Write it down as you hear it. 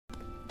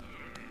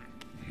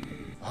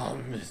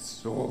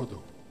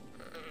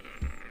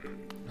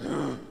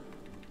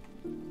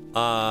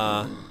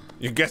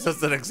You guess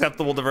that's an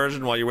acceptable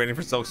diversion while you're waiting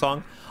for Silk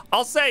Song?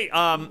 I'll say,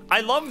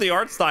 I love the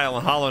art style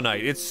in Hollow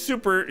Knight. It's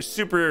super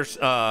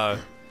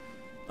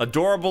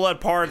adorable at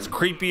parts,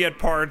 creepy at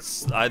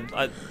parts.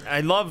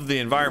 I love the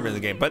environment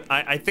of the game, but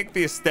I think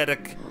the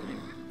aesthetic,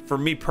 for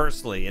me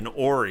personally, in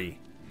Ori,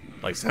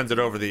 like sends it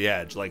over the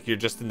edge. Like you're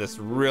just in this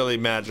really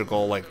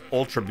magical, like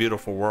ultra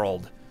beautiful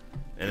world,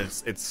 and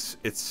it's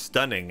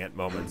stunning at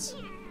moments.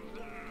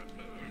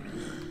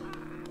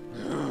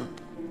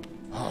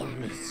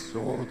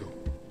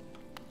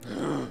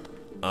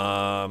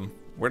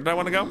 Where did I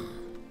want to go?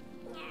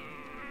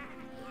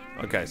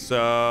 Okay,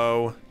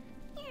 so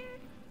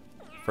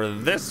for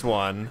this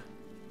one,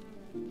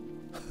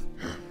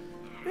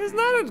 there's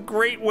not a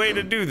great way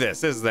to do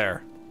this, is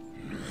there?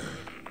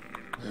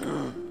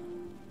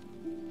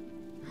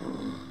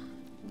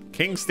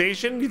 King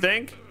Station, you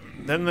think?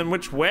 Then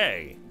which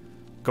way?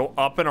 Go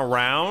up and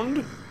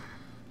around?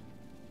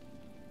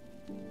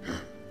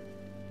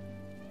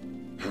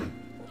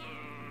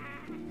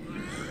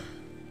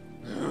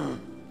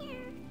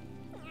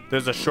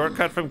 There's a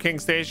shortcut from King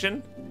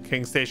Station.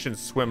 King Station,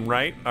 swim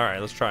right. All right,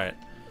 let's try it.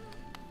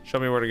 Show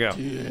me where to go.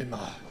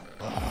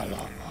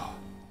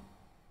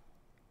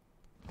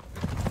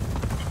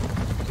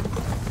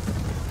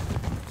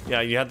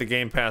 Yeah, you had the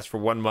Game Pass for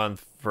 1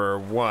 month for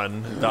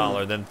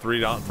 $1, then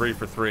 $3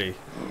 for $3.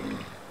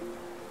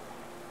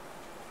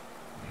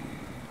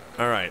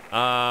 All right.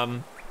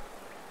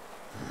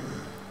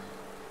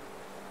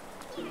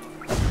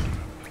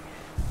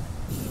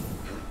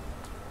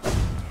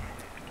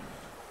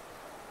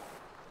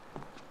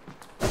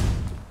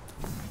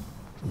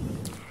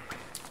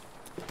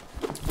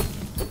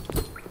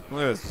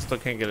 Look at this, still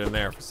can't get in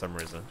there for some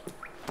reason.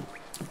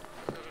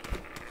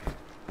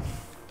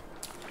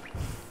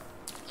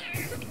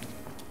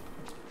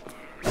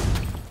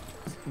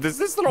 Does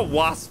this little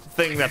wasp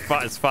thing that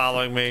is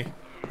following me,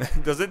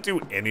 does it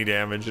do any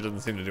damage? It doesn't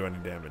seem to do any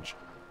damage.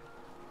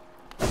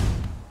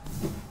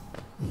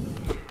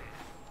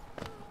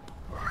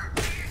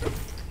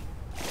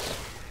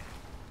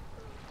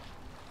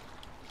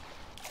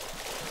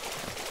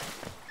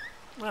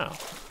 Wow.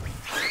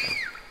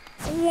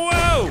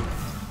 Whoa!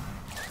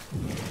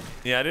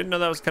 Yeah, I didn't know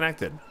that was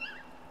connected.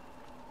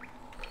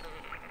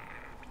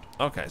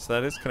 Okay, so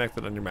that is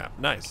connected on your map.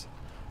 Nice.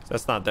 So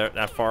that's not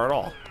that far at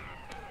all.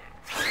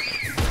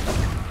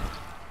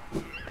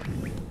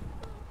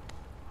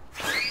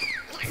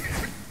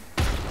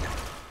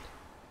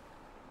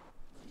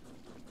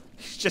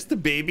 He's just a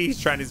baby.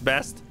 He's trying his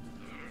best.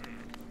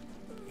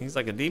 He's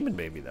like a demon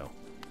baby, though.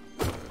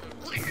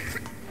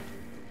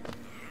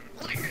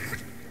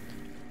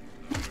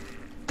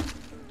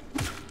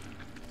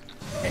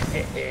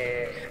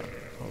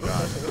 Oh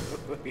god.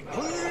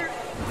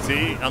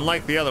 See,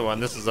 unlike the other one,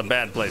 this is a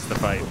bad place to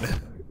fight.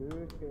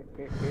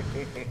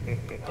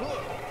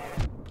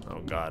 Oh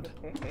god.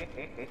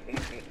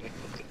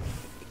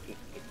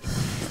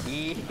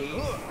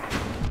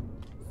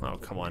 Oh,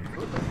 come on.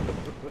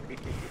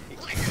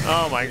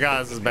 Oh my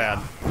god, this is bad.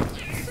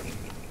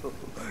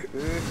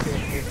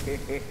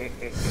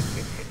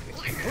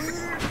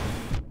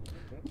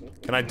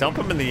 Can I dump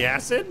him in the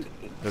acid?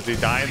 Does he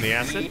die in the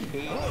acid?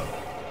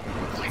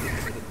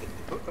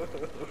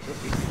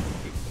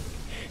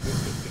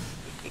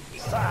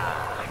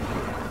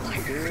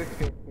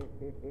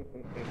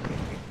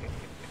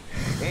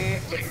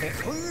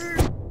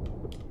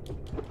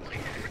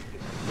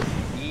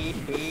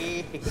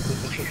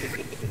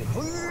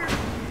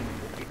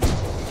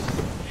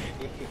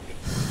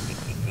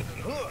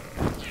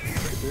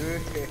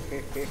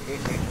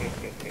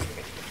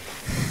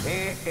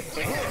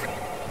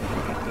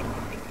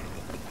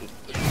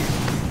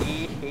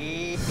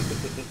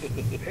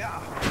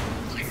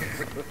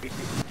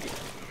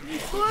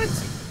 What?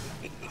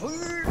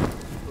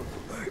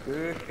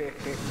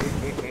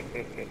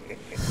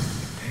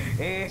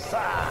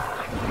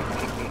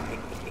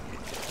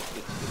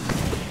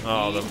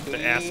 Oh,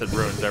 the acid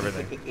ruins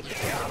everything.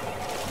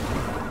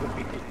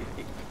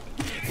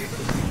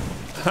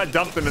 I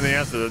dumped him in the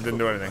acid, it didn't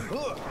do anything.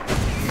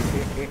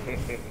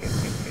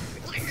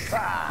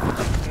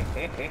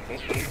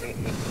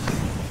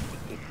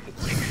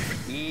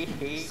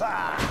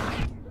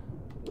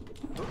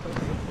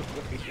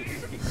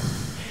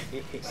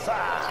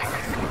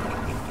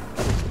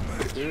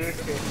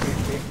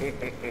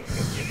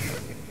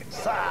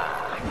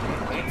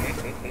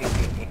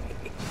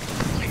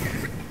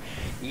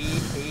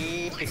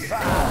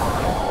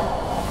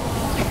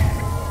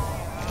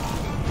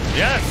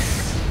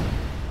 Yes!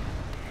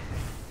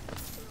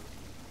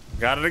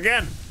 Got it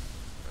again.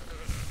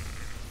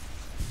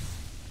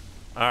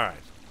 All right.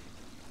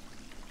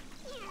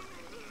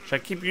 Should I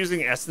keep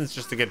using essence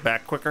just to get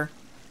back quicker?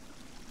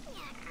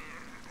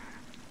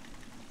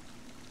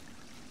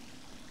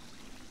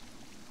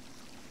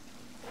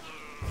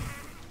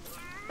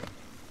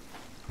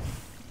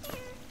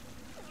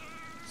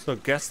 So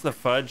guess the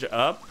fudge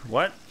up.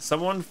 What?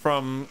 Someone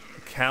from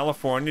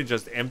California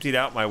just emptied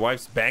out my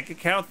wife's bank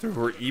account through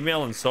her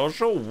email and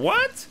social.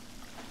 What?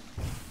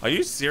 Are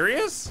you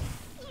serious?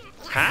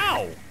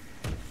 How?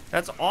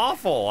 That's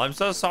awful. I'm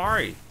so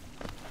sorry.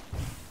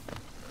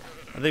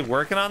 Are they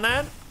working on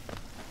that?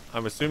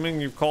 I'm assuming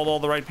you've called all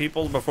the right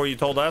people before you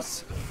told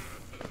us.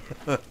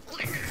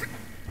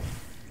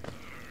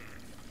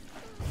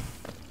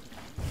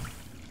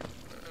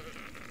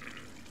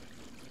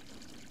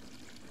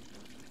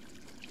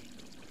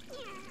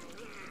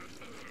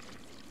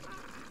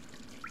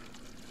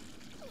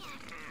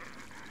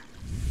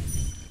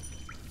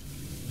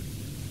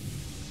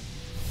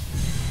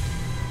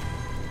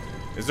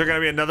 Is there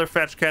gonna be another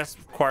fetch quest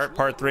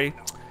part 3?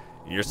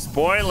 You're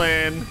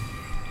spoiling.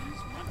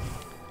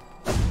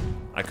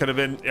 I could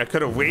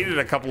have waited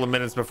a couple of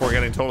minutes before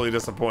getting totally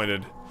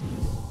disappointed.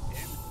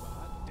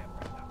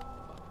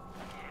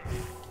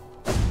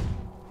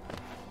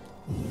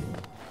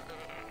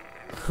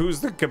 Who's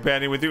the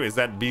companion with you? Is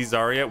that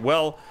Bizaria?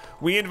 Well,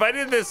 we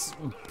invited this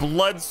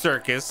blood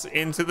circus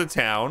into the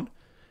town,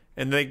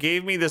 and they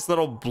gave me this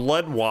little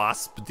blood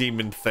wasp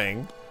demon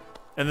thing.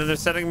 And then they're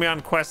sending me on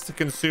quests to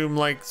consume,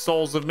 like,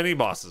 souls of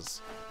mini-bosses.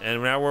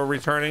 And now we're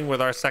returning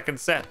with our second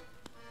set.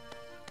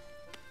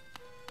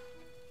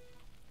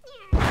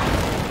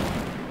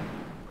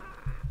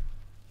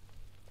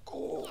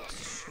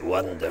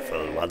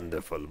 Wonderful,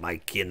 wonderful. My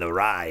kin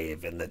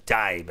arrive, and the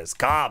time has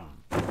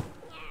come.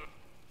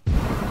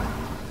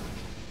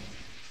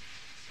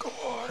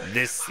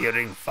 This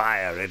searing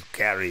fire it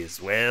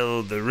carries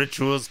well the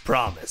ritual's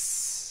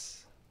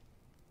promise.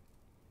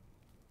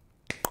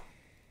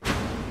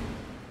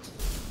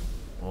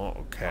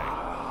 Okay.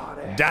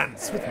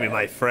 Dance with me,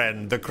 my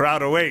friend. The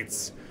crowd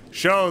awaits.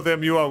 Show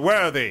them you are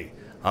worthy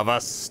of a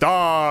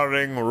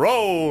starring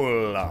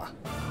role.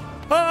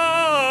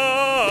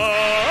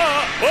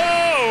 Ah,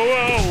 whoa,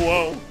 whoa,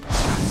 whoa.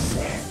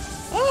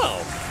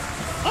 Oh.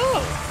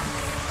 Oh.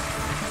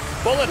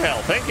 Bullet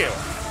hell, thank you.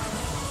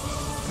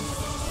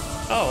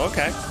 Oh,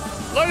 okay.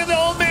 Look at the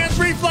old man's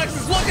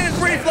reflexes. Look at his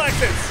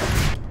reflexes.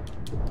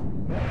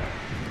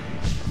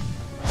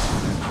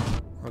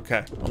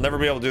 Okay, I'll never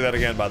be able to do that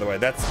again, by the way.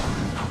 That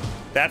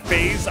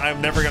phase, I'm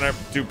never gonna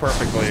do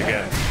perfectly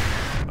again.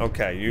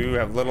 Okay, you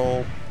have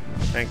little...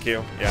 Thank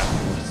you, yeah.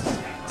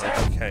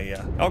 Okay,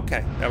 yeah.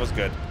 Okay, that was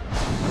good.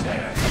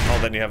 Oh,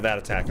 then you have that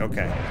attack,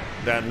 okay.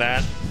 Then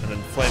that, and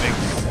then flaming.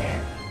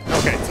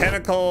 Okay,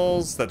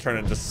 tentacles that turn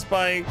into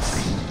spikes.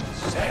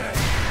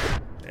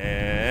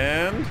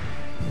 And...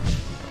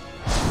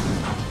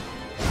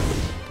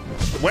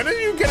 when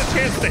did you get a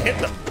chance to hit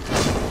them?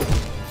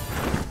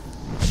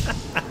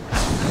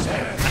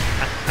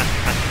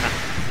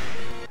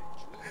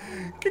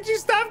 Could you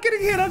stop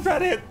getting hit? I'm trying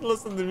to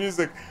listen to the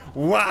music.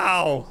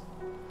 Wow.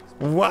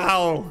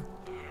 Wow.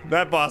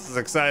 That boss is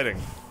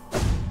exciting.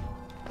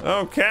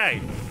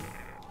 Okay.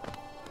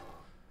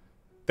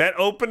 That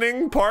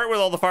opening part with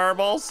all the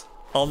fireballs,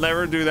 I'll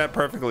never do that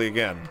perfectly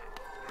again.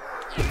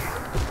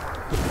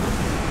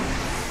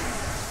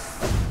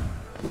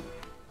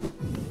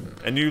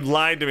 And you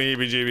lied to me,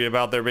 EBGB,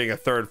 about there being a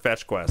third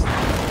fetch quest.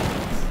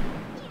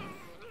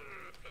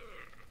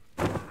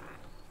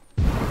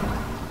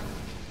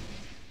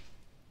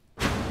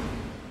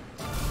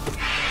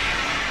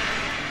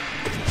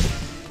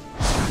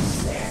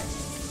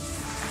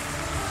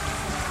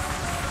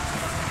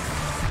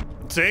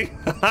 See?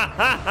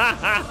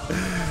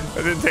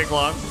 It didn't take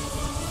long.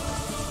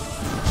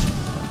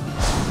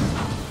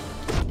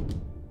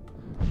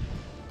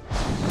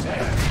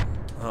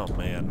 Oh,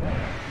 man.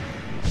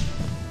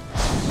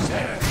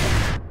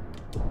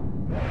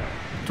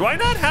 Do I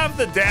not have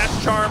the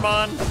dash charm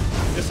on?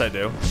 Yes, I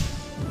do.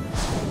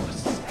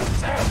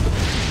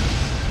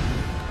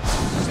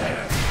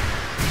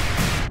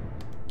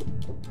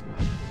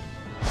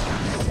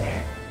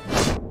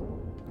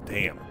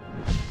 Damn.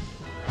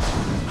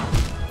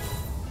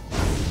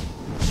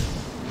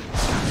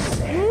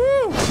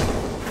 Woo!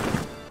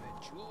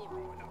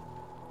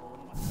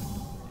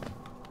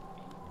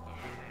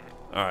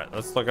 All right,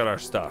 let's look at our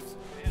stuff.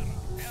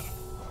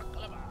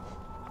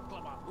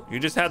 You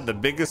just had the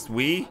biggest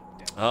Wii?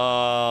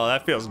 Oh,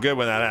 that feels good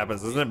when that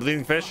happens, doesn't it,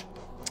 Bleeding Fish?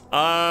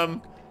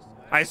 I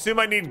assume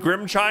I need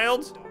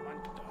Grimchild?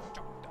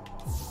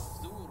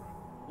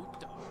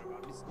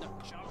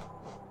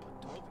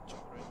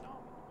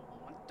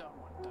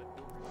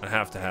 I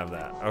have to have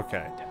that,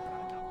 okay.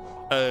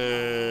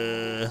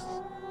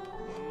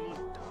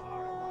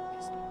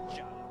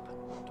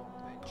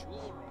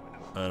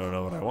 I don't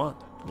know what I want.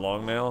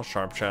 Long Nail,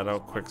 Sharp Shadow,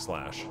 Quick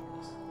Slash,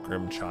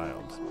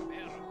 Grimchild.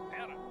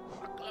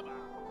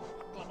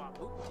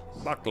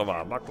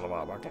 Baklava,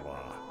 baklava,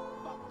 baklava.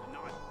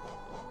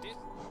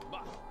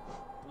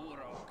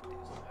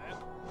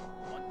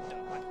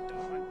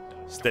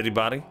 Steady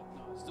body?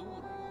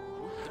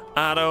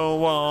 I don't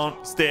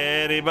want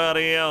steady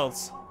body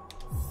else.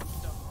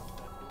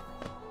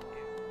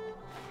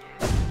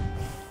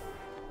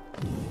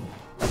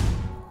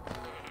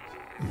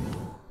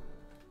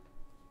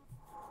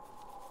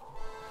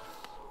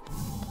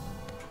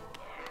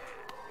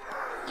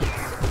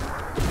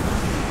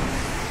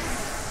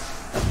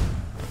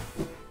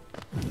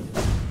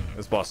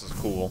 boss is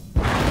cool.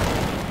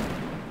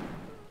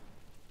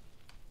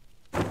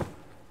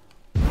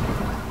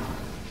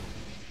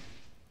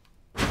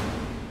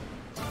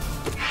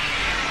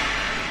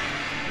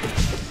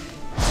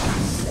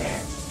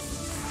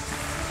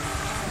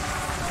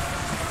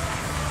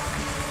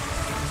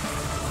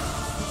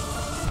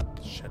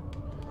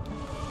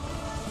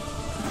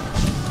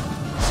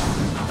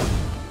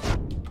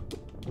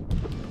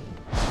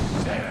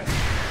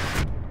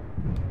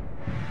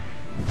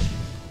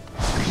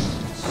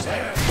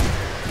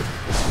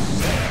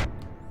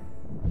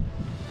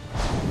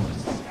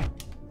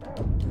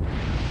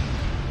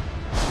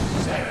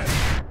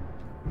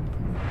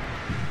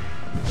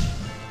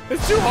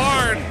 It's too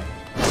hard.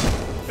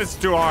 It's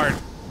too hard.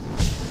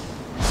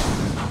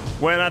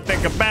 When I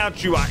think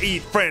about you, I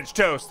eat French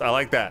toast. I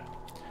like that.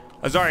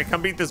 Azari,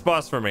 come beat this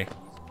boss for me.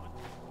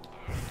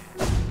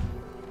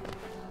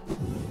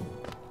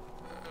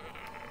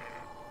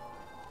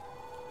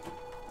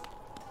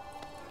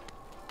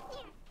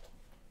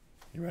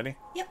 You ready?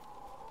 Yep.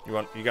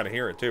 You got to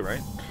hear it too, right?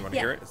 You want to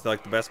hear it? It's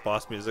like the best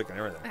boss music and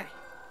everything.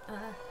 All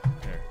right.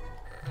 Here.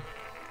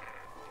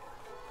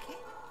 Okay.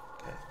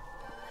 Okay.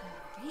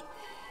 Great.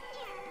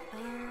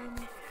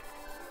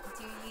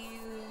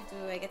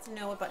 Do I get to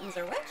know what buttons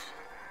are which?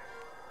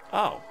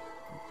 Oh,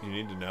 you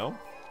need to know?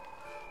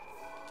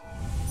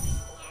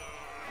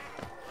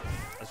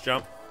 Let's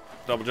jump.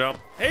 Double jump.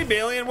 Hey,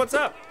 Balian, what's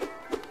up?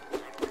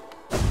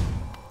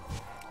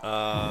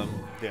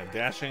 Yeah,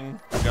 dashing.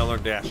 You gotta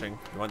learn dashing.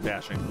 You want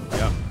dashing.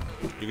 Yep.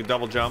 You can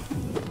double jump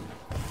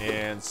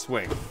and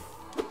swing.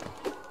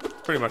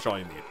 Pretty much all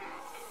you need.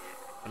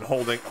 And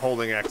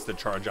holding X to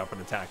charge up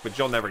and attack, but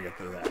you'll never get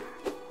through that.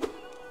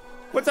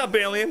 What's up,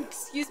 Balian?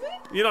 Excuse me?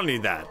 You don't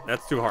need that.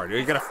 That's too hard.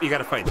 You gotta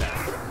fight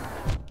that.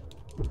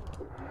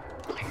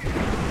 That was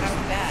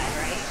bad,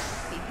 right?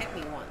 He hit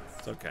me once.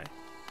 It's okay.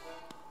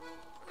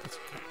 It's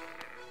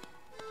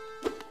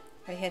okay.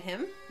 I hit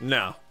him?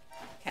 No.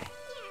 Okay.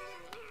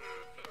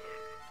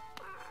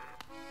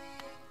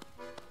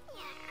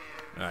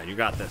 All right, you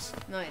got this.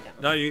 No, I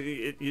don't. No,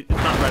 it's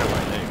not right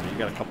away. There you go. You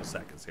got a couple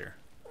seconds here.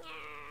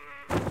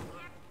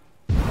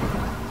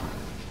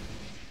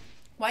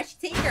 Why'd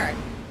you take her?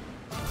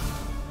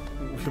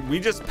 We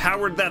just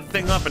powered that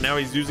thing up, and now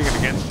he's using it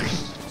against you.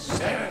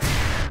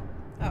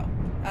 Oh,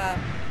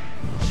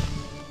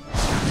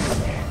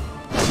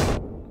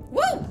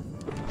 woo!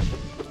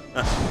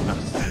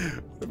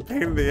 The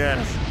pain in the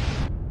ass.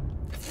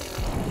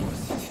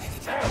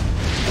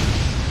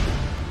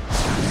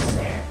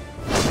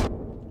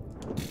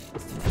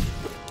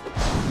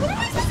 What am I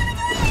supposed to be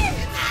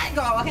doing?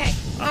 Go, okay.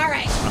 All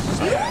right.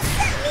 You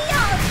set me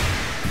up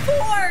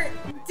for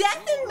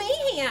death and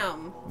mayhem.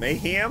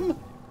 Mayhem?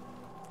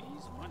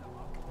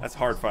 That's a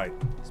hard fight.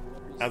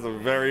 That's a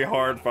very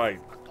hard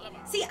fight.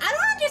 See, I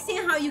don't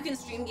understand how you can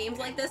stream games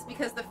like this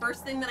because the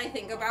first thing that I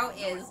think about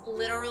is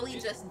literally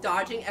just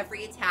dodging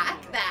every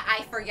attack that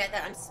I forget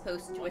that I'm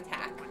supposed to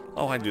attack.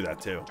 Oh, I do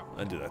that too.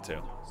 I do that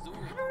too.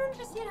 I don't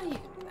understand how you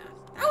can do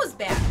that. That was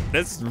bad.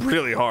 It's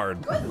really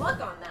hard. Good luck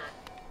on that.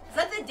 Is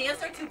that the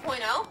Dancer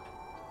 2.0?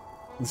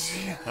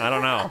 I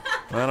don't know.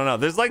 I don't know.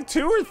 There's like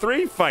 2 or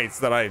 3 fights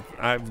that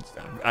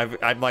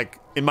I'm like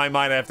in my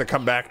mind I have to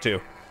come back to.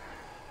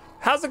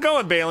 How's it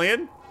going,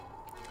 Balian?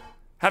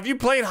 Have you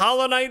played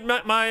Hollow Knight,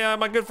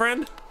 my good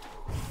friend?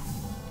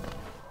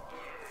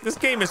 This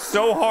game is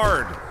so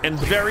hard and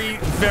very,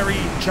 very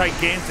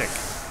gigantic.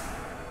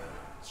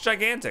 It's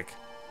gigantic.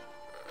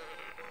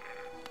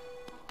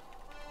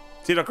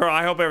 Tito Carl,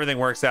 I hope everything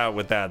works out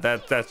with that.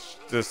 That's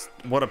just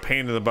what a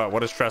pain in the butt.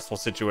 What a stressful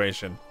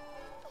situation.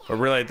 But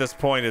really, at this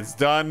point, it's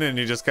done, and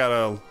you just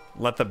gotta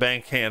let the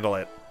bank handle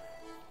it.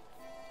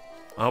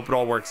 I hope it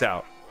all works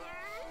out.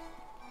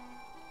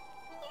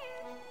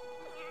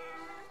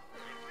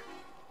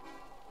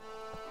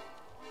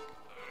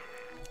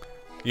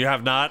 You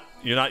have not?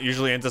 You're not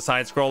usually into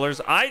side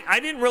scrollers? I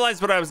didn't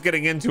realize what I was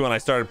getting into when I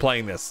started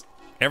playing this.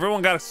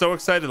 Everyone got so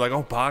excited, like,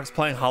 oh, Bog's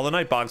playing Hollow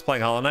Knight, Bog's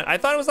playing Hollow Knight. I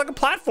thought it was like a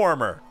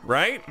platformer,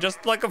 right?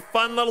 Just like a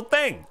fun little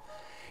thing.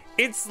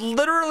 It's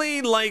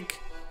literally like...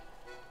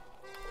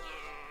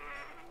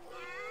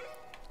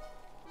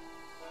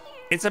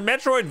 It's a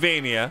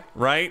Metroidvania,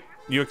 right?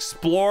 You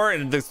explore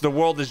and the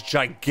world is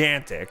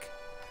gigantic.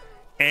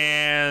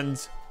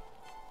 And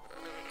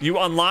you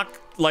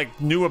unlock like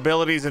new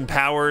abilities and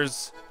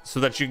powers so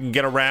that you can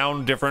get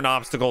around different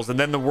obstacles, and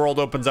then the world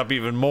opens up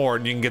even more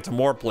and you can get to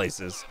more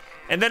places.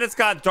 And then it's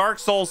got Dark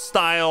Souls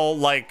style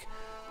like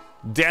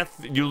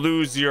death. You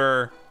lose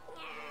your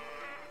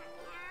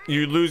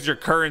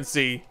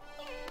currency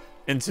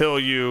until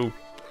you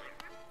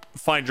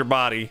find your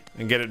body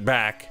and get it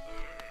back.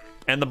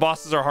 And the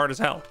bosses are hard as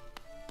hell.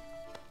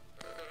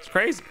 It's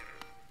crazy.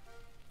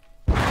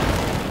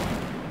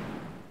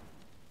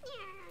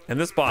 And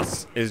this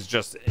boss is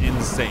just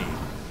insane.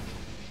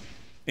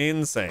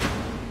 Insane.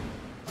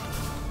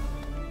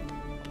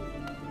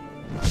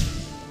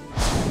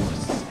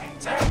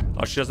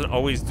 Oh, she doesn't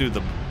always do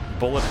the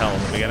bullet hell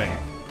in the beginning.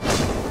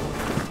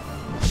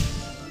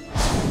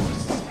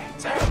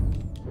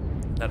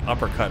 That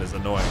uppercut is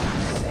annoying.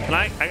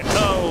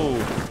 Oh.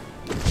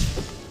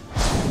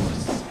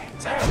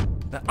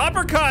 The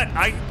uppercut!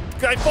 I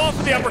fall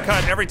for the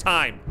uppercut every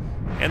time.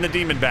 And the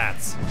demon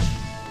bats.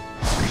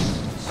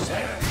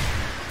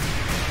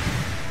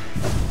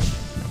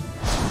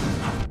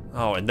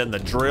 Oh, and then the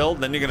drill?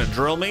 Then you're gonna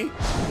drill me?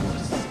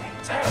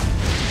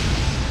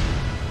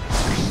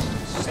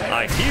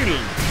 I healed.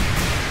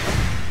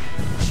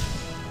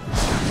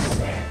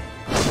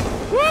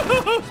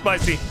 Woohoo!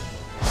 Spicy.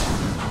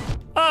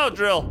 Oh,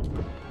 drill.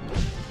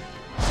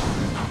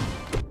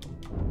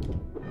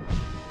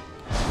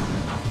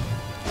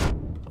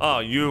 Oh,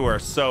 you are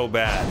so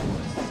bad.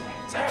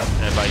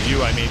 And by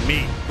you, I mean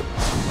me.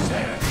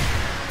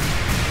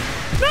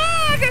 No,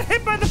 I got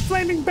hit by the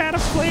flaming bat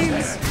of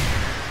flames.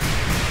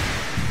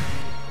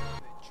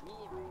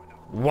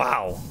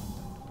 Wow.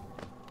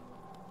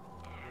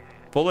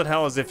 Bullet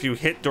hell is if you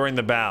hit during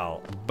the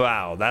bow.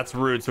 That's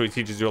rude, so he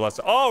teaches you a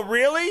lesson. Oh,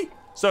 really?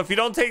 So if you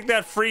don't take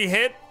that free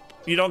hit,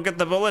 you don't get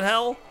the bullet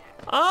hell?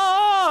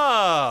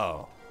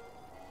 Oh.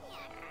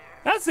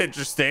 That's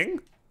interesting.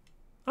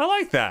 I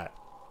like that.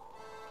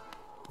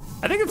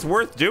 I think it's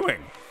worth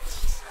doing.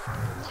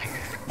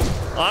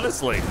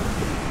 Honestly.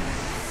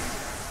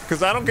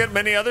 Because I don't get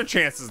many other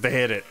chances to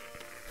hit it.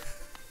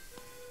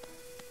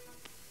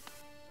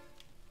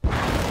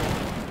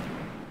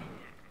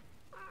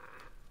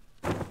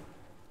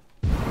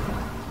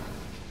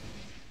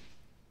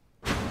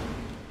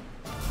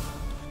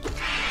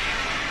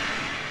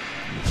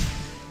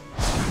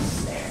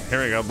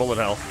 Here we go, bullet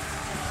hell.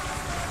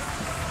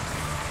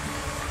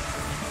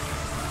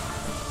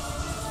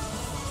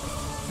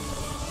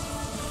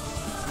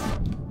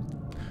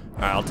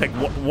 All right, I'll take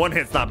one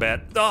hit's not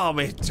bad. Oh,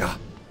 man.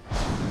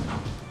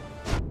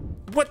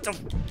 What the?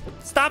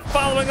 Stop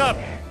following up.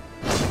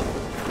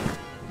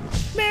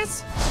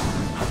 Miss.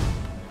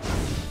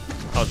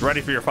 I was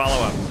ready for your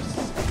follow-up.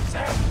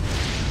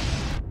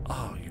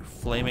 Oh, you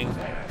flaming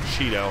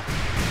Cheeto.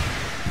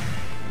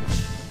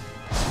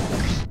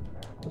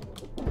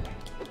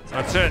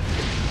 That's it.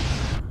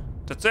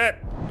 That's it.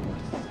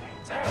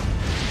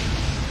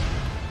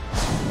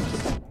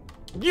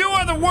 You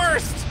are the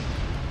worst.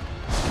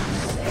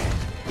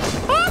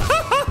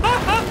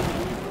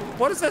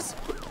 What is this?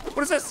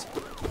 What is this?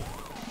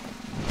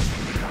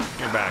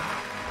 You're back.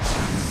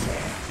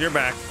 You're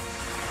back.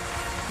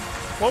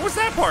 What was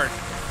that part?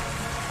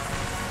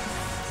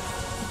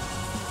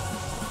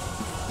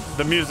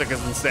 The music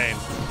is insane.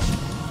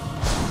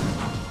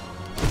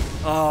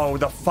 Oh,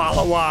 the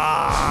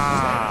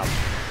follow-up.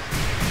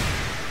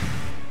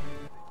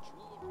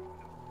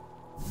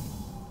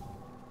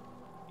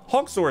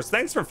 Hawksource,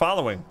 thanks for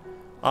following.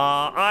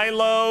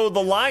 Ilo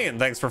the Lion,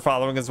 thanks for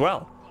following as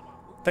well.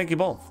 Thank you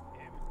both.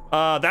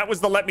 That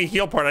was the let me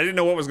heal part. I didn't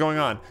know what was going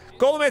on.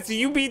 Golomancy,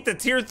 you beat the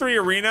tier 3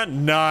 arena?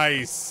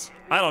 Nice.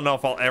 I don't know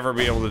if I'll ever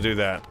be able to do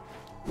that.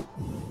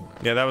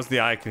 Yeah, that was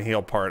the I can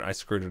heal part. I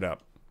screwed it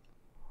up.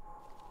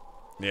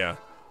 Yeah.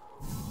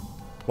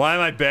 Why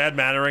am I bad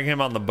mannering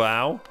him on the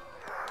bow?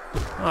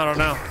 I don't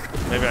know.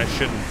 Maybe I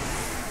shouldn't.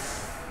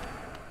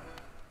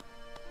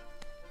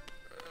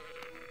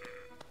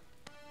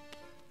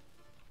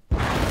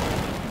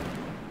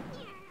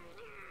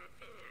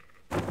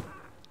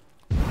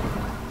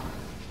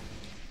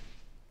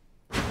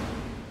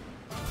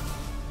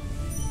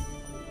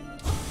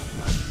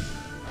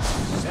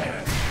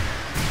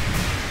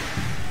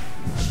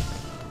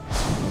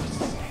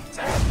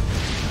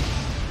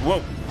 Whoa.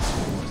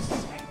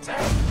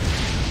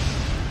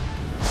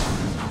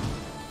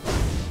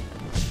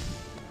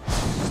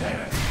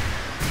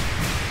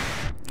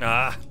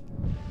 Ah.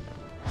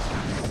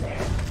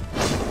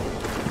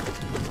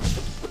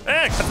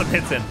 Eh, got some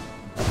hits in.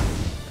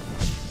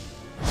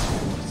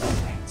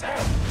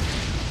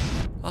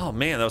 Oh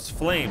man, those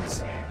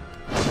flames.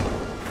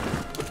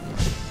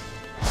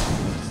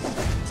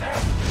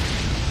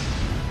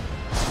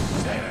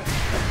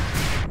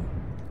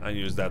 I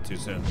used that too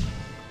soon.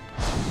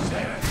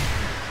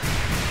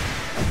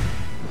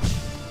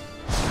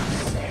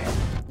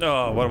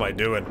 Oh, what am I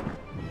doing?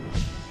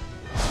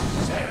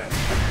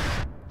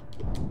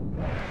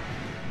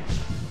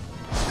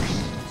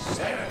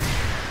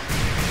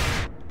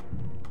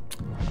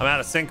 I'm out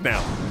of sync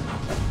now.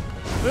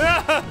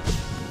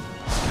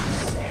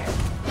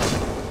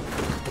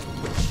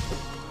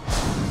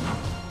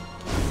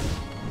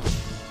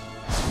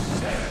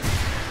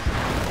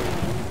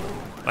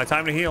 My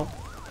time to heal.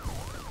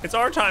 It's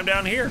our time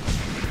down here.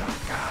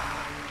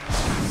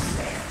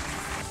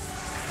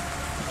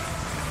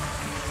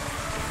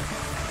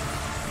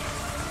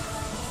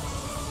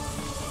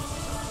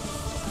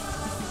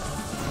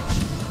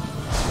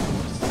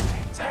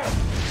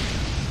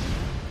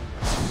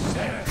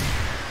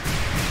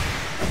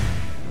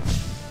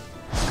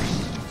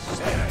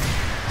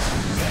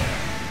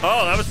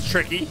 Oh, that was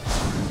tricky.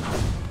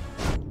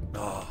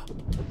 Oh.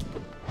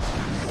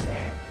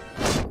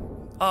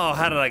 Oh,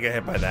 how did I get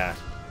hit by that?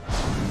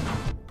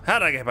 How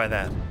did I get hit by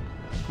that?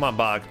 Come on,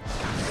 Bog.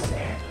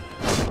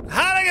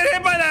 How did I get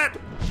hit by that?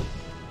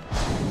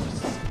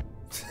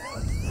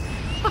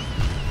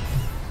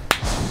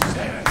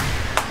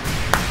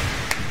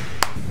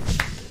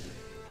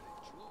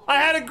 I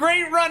had a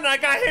great run. I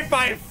got hit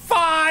by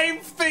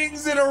 5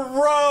 things in a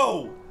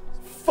row.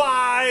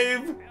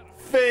 5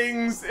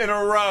 things in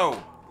a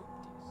row.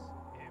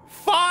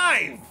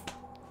 5.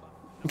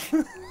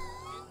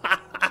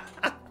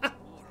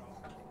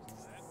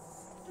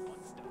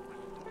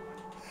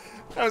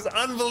 That was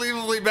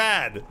unbelievably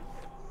bad.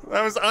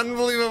 That was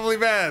unbelievably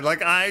bad.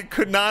 Like, I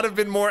could not have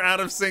been more out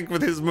of sync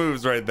with his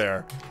moves right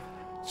there.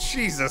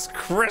 Jesus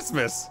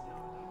Christmas.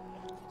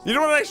 You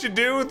know what I should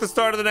do at the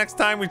start of the next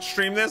time we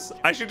stream this?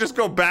 I should just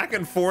go back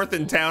and forth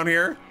in town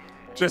here.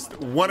 Just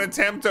one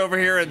attempt over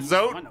here at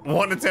Zote,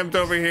 one attempt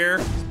over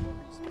here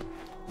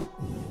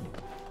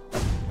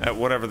at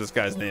whatever this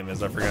guy's name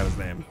is. I forgot his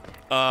name.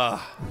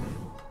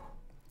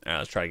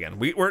 Let's try again.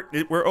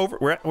 We're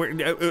over.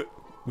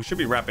 We should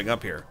be wrapping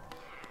up here.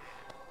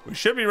 We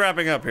should be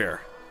wrapping up here.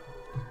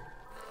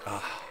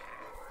 All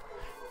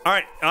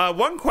right.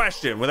 One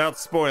question without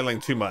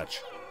spoiling too much.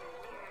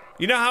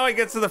 You know how I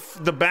get to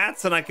the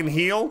bats and I can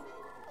heal?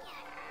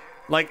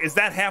 Like, is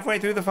that halfway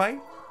through the fight?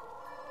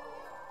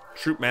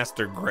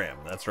 Troopmaster Grim.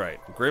 That's right.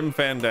 Grim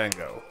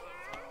Fandango.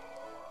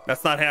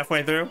 That's not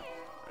halfway through?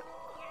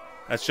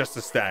 That's just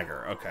a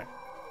stagger. Okay.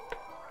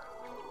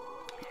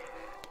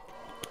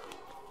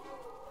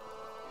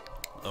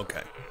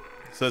 Okay.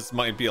 So this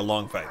might be a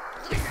long fight.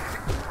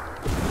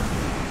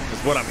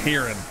 Is what I'm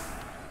hearing.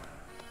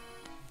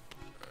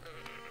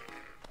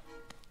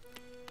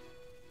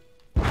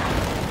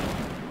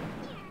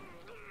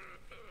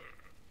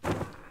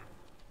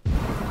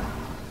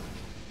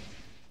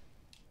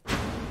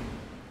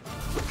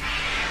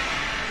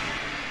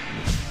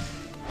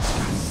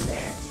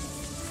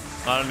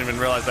 I don't even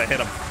realize I hit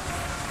him.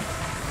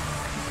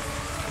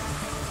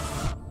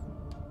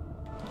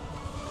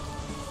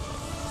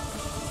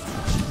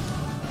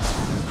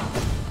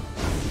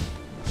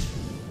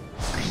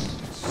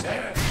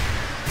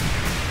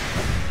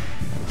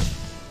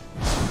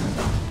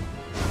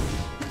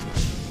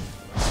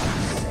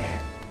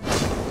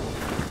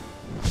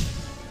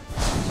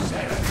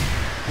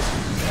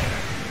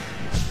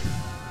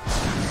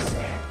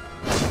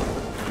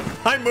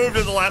 I moved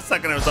at the last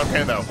second. It was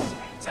okay though.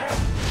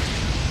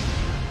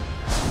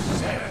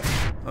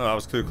 Oh, I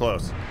was too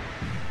close.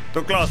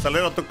 Too close, a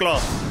little too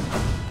close.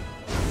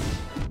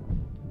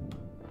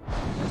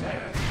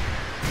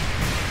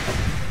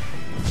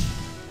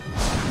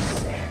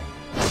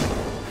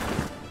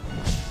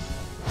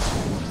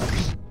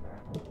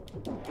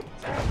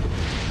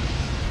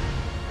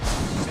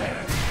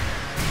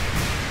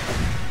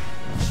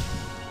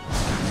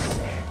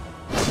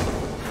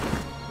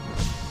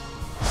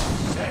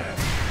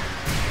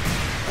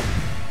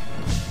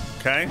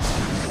 Okay.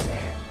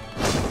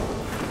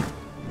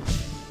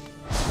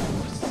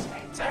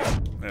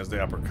 There's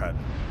the uppercut.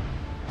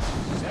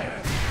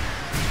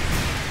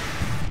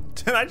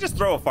 Did I just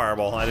throw a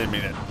fireball? I didn't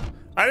mean it.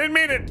 I didn't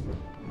mean it!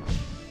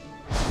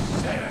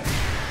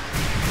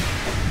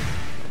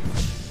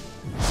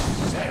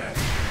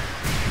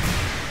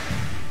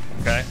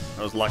 Okay,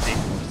 I was lucky.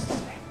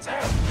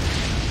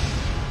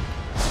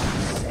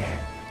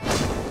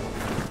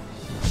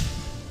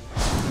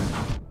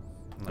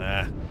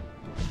 Nah.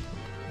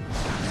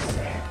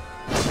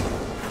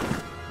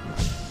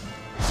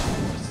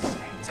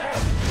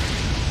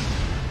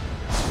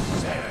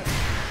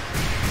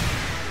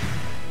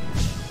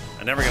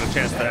 I never get a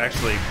chance to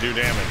actually do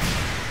damage.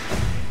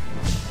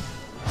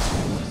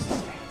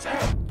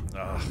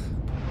 Ugh.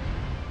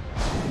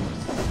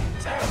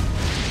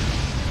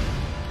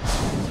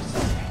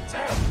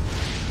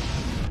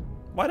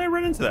 Why'd I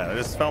run into that? I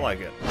just felt like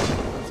it.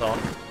 That's all.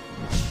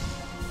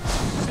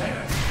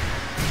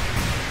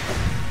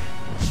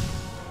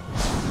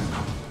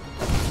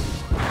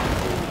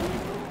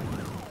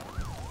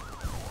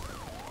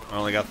 I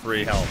only got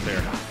 3 health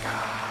here.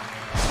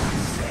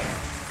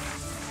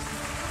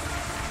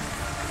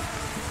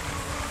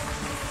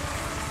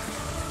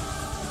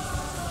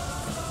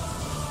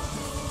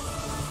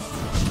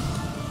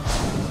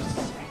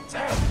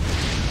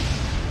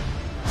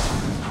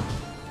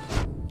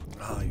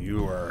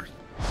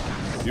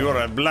 You're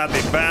a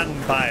bloody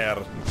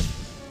vampire.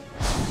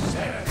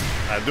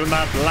 I do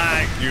not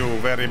like you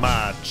very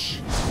much.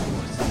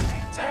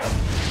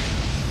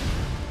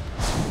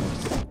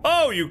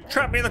 Oh, you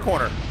trapped me in the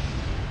corner.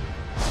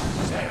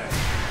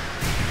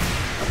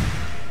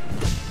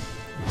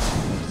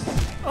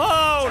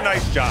 Oh,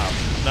 nice job.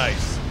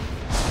 Nice.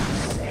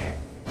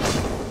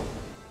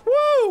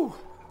 Woo!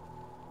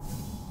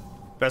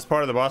 Best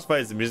part of the boss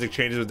fight is the music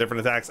changes with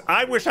different attacks.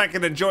 I wish I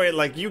could enjoy it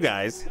like you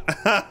guys.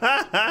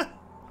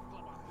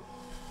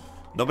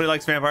 Nobody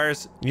likes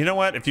vampires. You know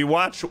what? If you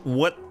watch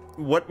what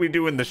we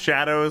do in the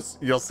shadows,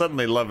 you'll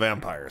suddenly love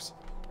vampires.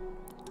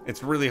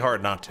 It's really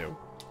hard not to.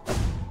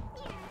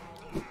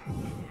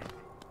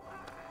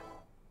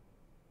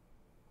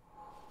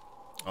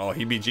 Oh,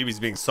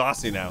 heebie-jeebies being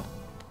saucy now.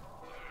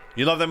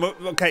 You love the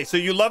movie? Okay, so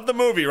you love the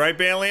movie, right,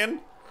 Balian?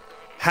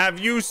 Have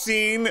you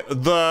seen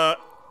the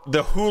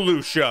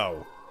Hulu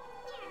show?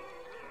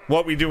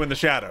 What We Do in the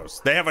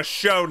Shadows. They have a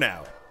show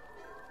now.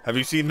 Have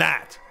you seen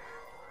that?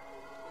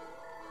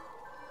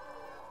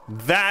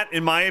 That,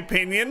 in my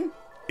opinion,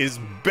 is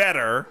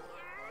better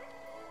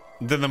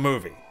than the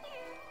movie.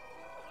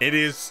 It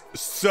is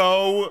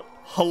so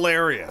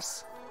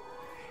hilarious.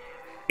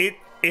 It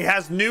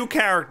has new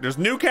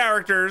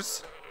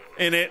characters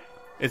in it.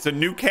 It's a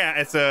new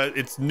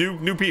it's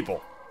new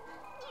people.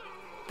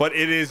 But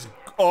it is,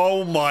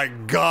 oh my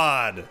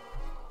god,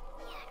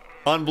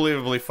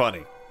 unbelievably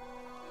funny.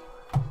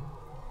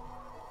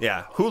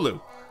 Yeah,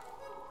 Hulu.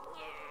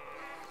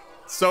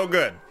 So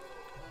good.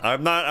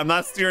 I'm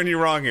not steering you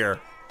wrong here.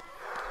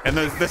 And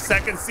the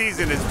second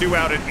season is due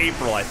out in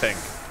April, I think.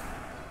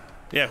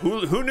 Yeah,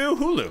 who knew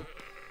Hulu?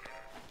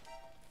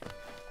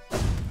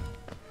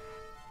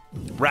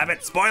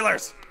 Rabbit,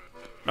 spoilers!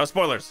 No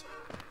spoilers.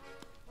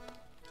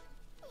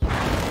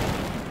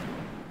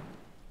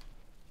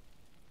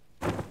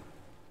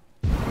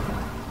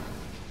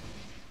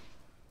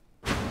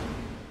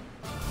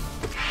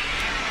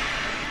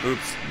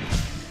 Oops.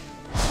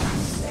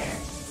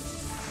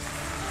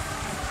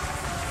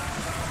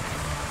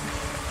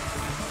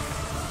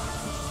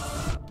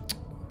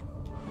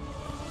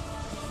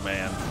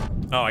 Man.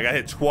 Oh, I got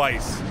hit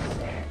twice.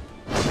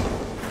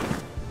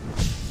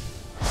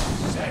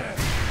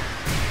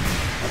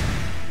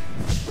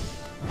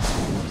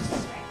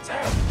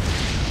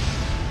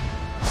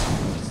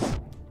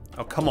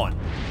 Oh, come on.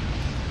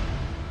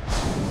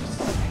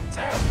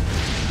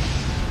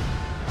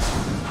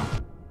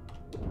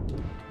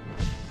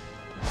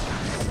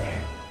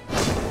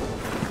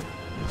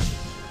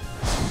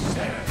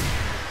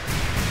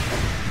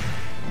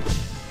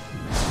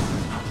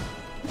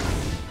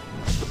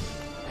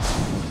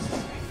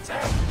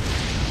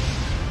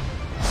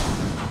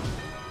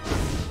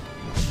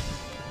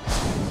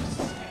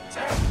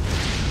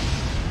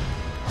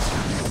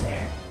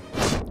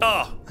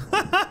 Oh!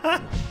 I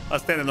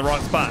was standing in the wrong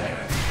spot.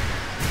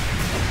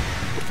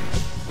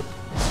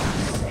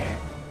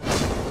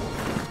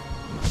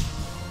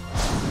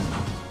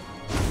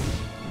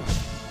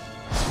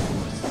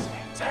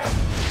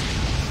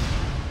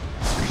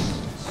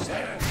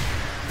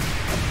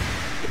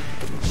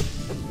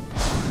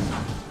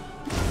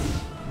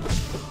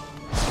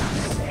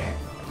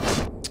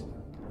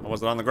 I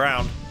wasn't on the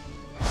ground.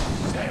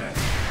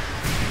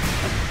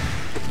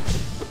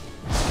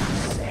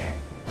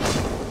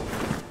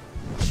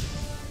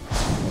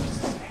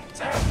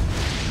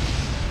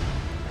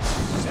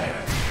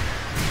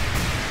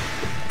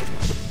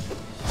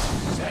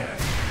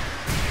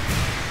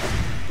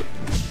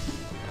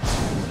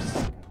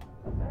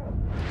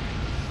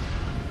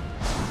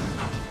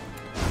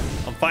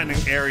 I'm finding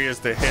areas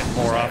to hit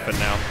more often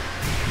now.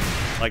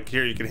 Like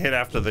here, you can hit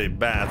after the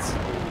bats.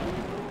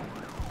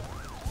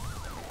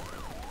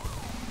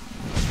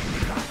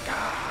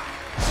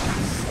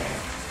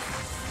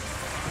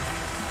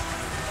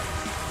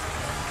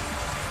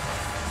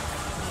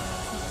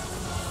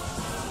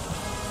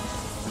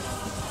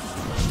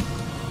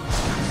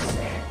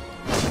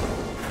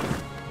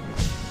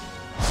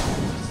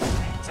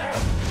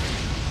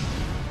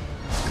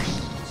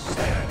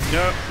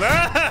 Nope.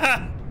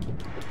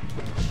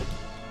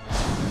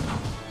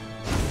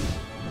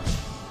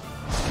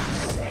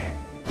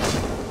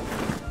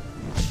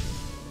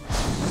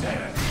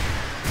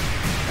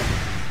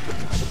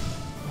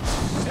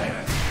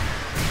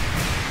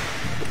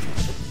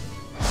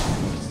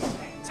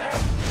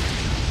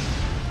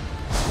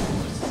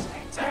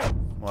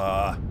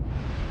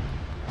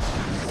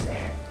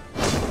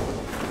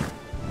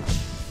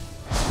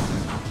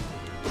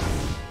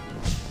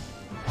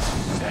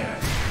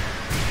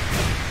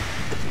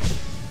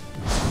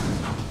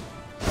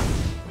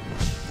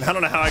 I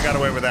don't know how I got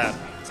away with that.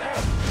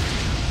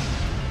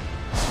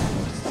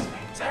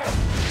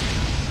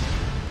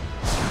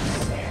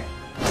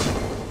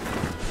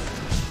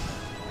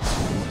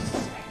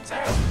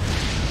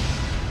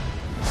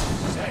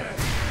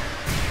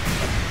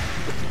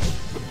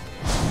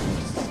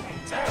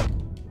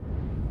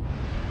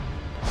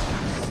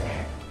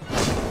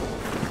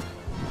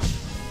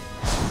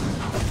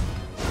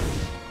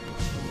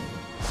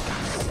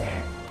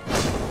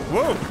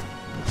 Whoa!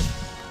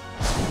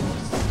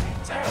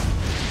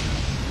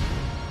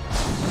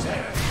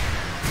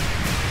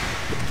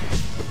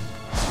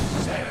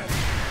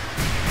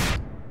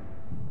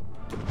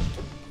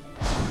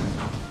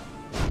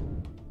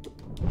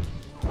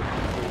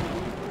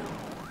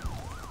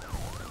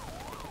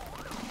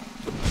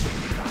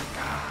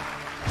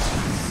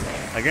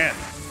 Again.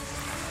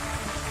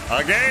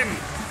 Again!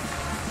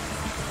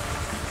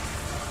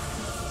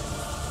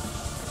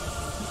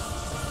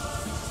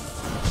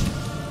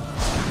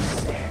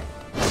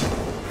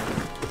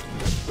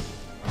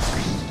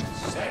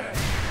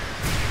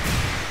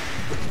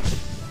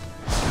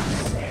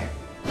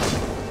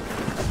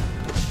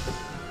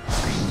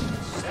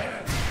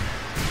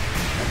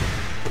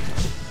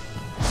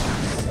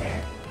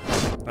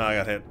 Oh, I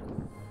got hit.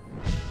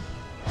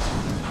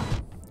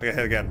 I got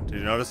hit again. Did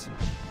you notice?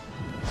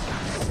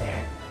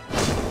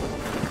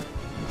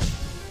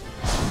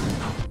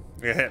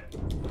 I got hit.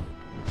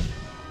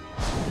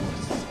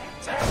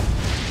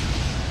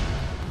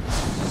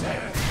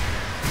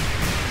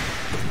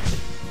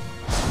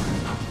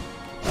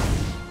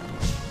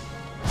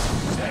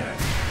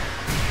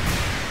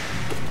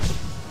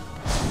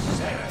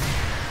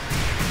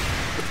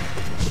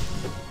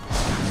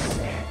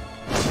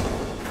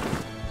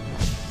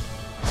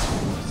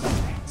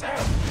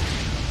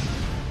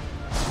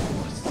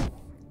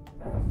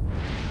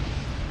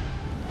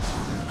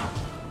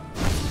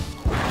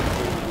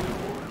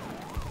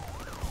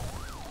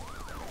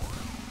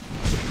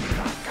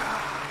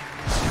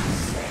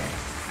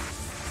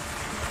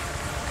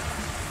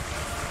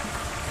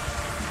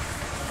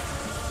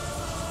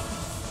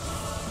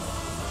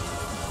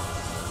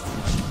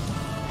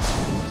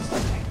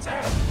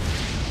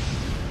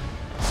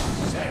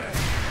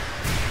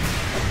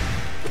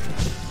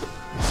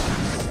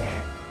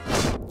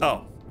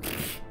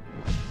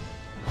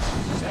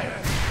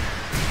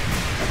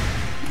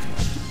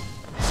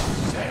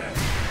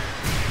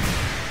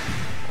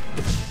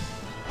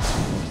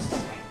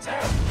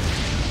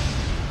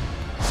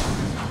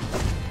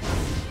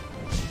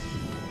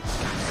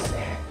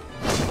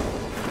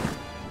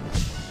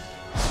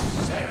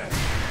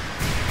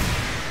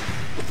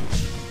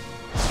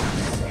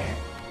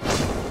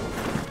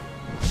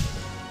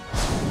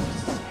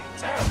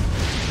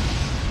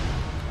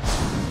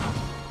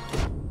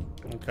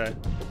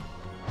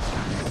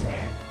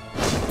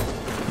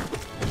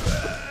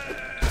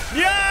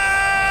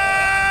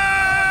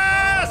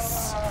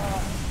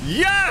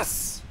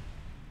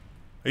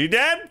 Are you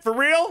dead? For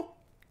real?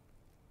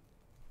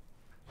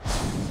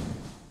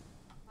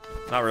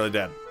 Not really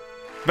dead.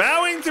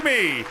 Bowing to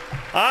me!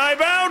 I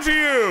bow to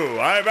you!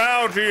 I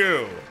bow to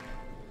you!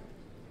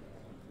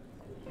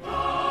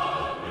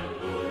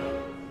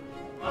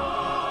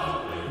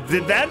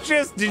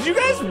 Did you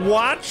guys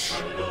watch?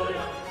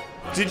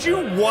 Did you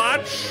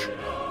watch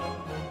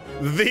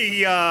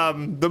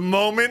the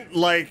moment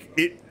like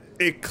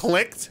it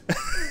clicked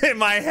in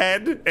my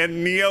head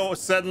and Neo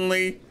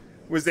suddenly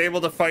was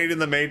able to fight in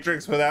the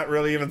Matrix without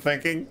really even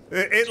thinking?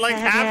 It like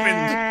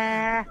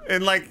happened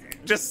and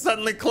like just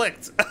suddenly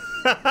clicked.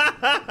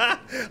 I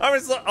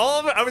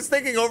was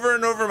thinking over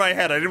and over in my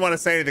head. I didn't want to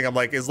say anything. I'm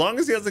like, as long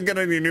as he doesn't get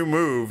any new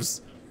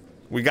moves,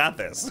 we got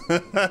this. All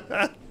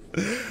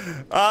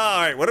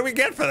right, what do we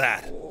get for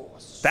that?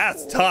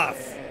 That's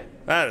tough.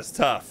 That is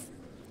tough.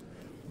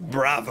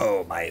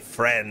 Bravo, my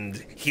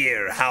friend.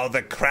 Hear how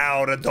the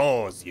crowd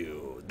adores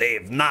you.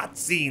 They've not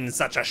seen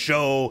such a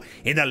show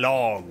in a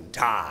long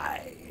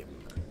time.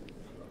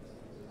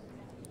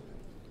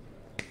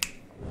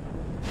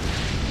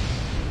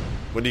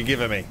 What are you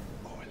giving me?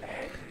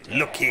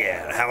 Look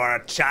here, how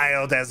our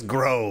child has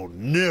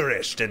grown,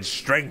 nourished and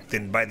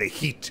strengthened by the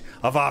heat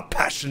of our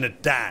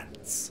passionate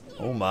dance.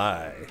 Oh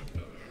my.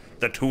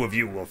 The two of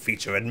you will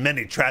feature in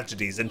many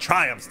tragedies and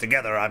triumphs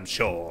together, I'm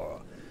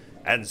sure.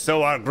 And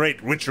so our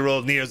great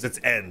ritual nears its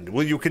end.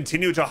 Will you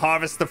continue to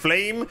harvest the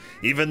flame,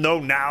 even though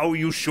now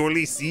you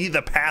surely see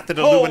the path it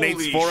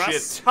illuminates for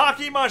us?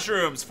 Hockey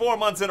mushrooms, 4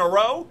 months in a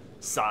row.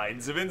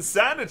 Signs of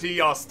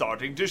insanity are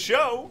starting to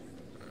show.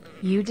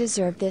 You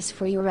deserve this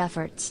for your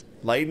efforts.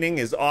 Lightning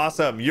is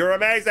awesome. You're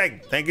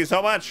amazing. Thank you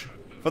so much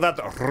for that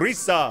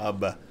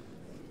resub.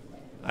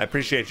 I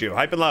appreciate you.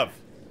 Hype and love.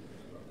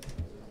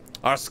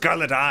 Our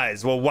scarlet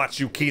eyes will watch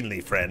you keenly,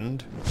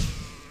 friend.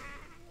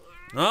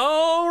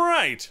 All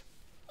right.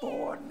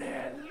 Go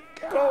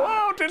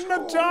out in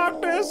the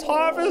darkness,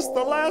 harvest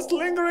the last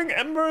lingering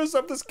embers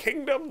of this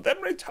kingdom, then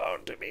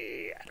return to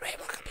me, and we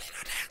will complete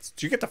our dance.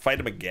 Do you get to fight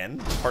him again?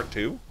 Part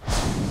 2?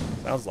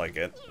 Sounds like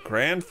it.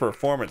 Grand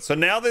performance. So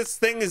now this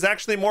thing is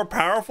actually more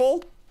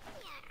powerful?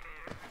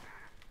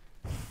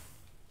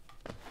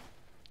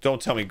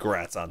 Don't tell me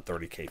Grat's on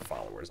 30k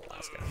followers,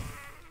 Alaska.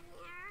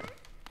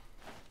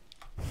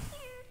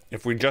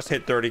 If we just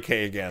hit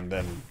 30k again,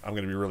 then I'm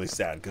gonna be really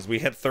sad because we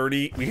hit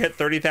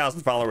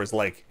 30,000 followers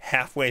like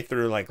halfway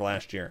through like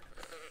last year.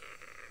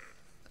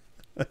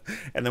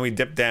 And then we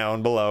dipped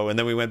down below, and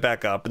then we went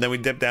back up, and then we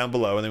dipped down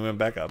below, and then we went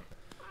back up.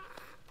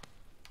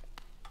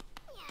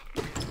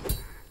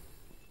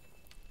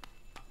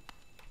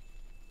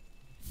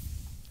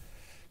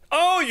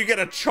 Oh, you get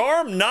a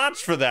charm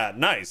notch for that.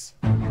 Nice.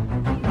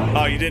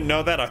 Oh, you didn't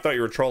know that? I thought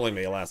you were trolling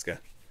me, Alaska.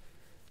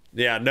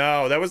 Yeah,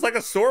 no, that was like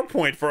a sore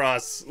point for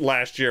us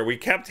last year. We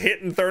kept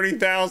hitting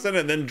 30,000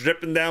 and then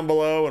dripping down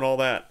below and all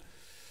that.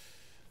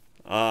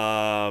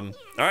 All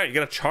right, you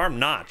get a charm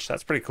notch.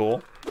 That's pretty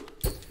cool.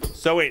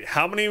 So wait,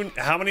 how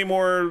many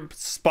more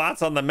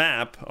spots on the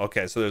map?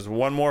 Okay, so there's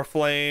 1 more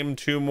flame,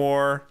 2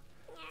 more,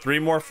 3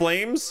 more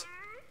flames.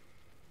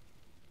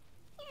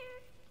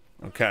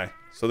 Okay,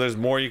 so there's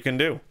more you can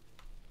do.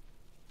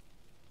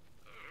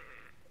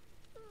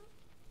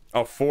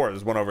 Oh, 4.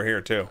 There's one over here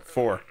too.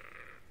 4.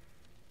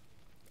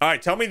 All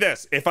right, tell me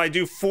this. If I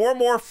do 4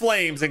 more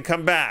flames and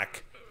come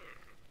back,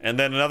 and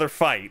then another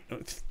fight,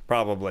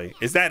 probably.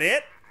 Is that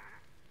it?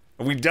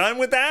 Are we done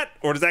with that?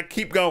 Or does that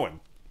keep going?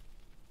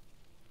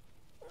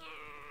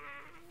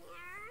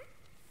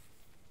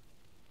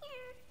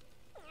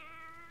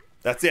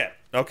 That's it.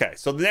 Okay,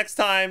 so the next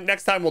time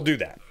we'll do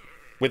that.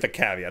 With a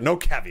caveat. No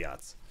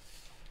caveats.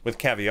 With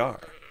caviar.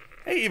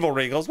 Hey, Evil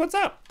Regals, what's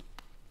up?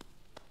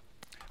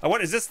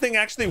 Is this thing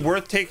actually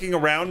worth taking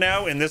around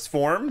now in this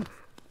form?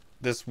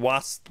 This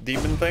wasp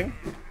demon thing?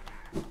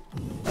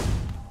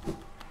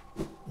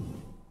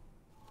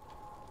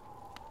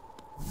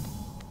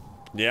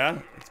 Yeah,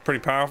 it's pretty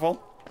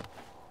powerful.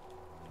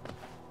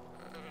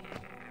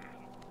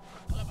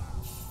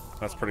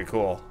 That's pretty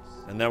cool.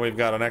 And now we've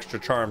got an extra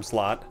charm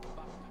slot.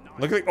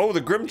 Look at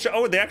the grim.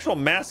 Oh, the actual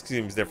mask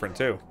seems different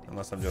too.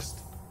 Unless I'm just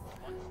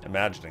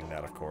imagining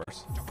that, of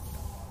course.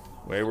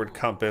 Wayward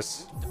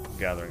Compass,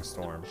 Gathering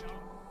Storm.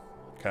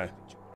 Okay.